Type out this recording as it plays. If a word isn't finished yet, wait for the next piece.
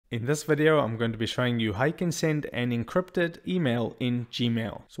In this video, I'm going to be showing you how you can send an encrypted email in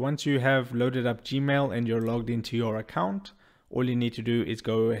Gmail. So once you have loaded up Gmail and you're logged into your account, all you need to do is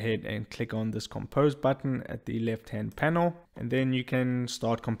go ahead and click on this compose button at the left-hand panel, and then you can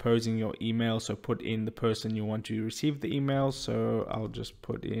start composing your email. So put in the person you want to receive the email. So I'll just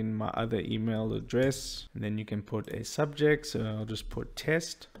put in my other email address, and then you can put a subject. So I'll just put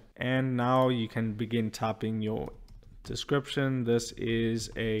test, and now you can begin typing your description. This is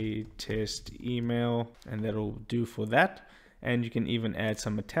a test email, and that'll do for that. And you can even add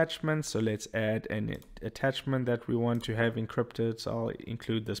some attachments. So let's add an attachment that we want to have encrypted. So I'll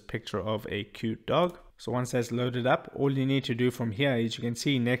include this picture of a cute dog. So once that's loaded up, all you need to do from here is, you can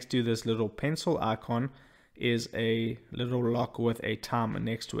see next to this little pencil icon is a little lock with a timer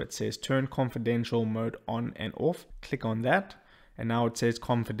next to it. It says turn confidential mode on and off. Click on that, and now it says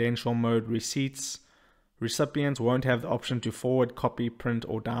confidential mode recipients won't have the option to forward, copy, print,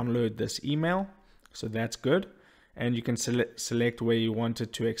 or download this email. So that's good. And you can select where you want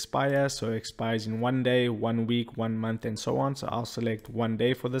it to expire. So it expires in 1 day, 1 week, 1 month, and so on. So I'll select 1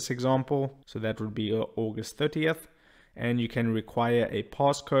 day for this example. So that would be August 30th. And you can require a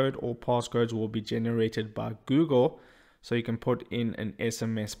passcode. All passcodes will be generated by Google. So you can put in an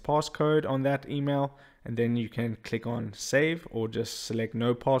SMS passcode on that email, and then you can click on save, or just select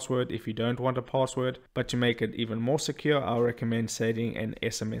no password if you don't want a password. But to make it even more secure, I'll recommend setting an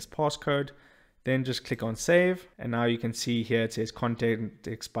SMS passcode. Then just click on save, and now you can see here it says content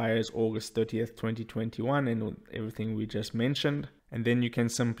expires August 30th, 2021, and everything we just mentioned. And then you can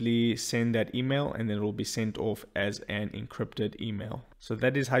simply send that email, and then it will be sent off as an encrypted email. So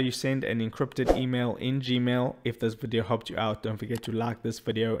that is how you send an encrypted email in Gmail. If this video helped you out, don't forget to like this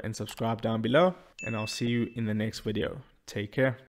video and subscribe down below, and I'll see you in the next video. Take care.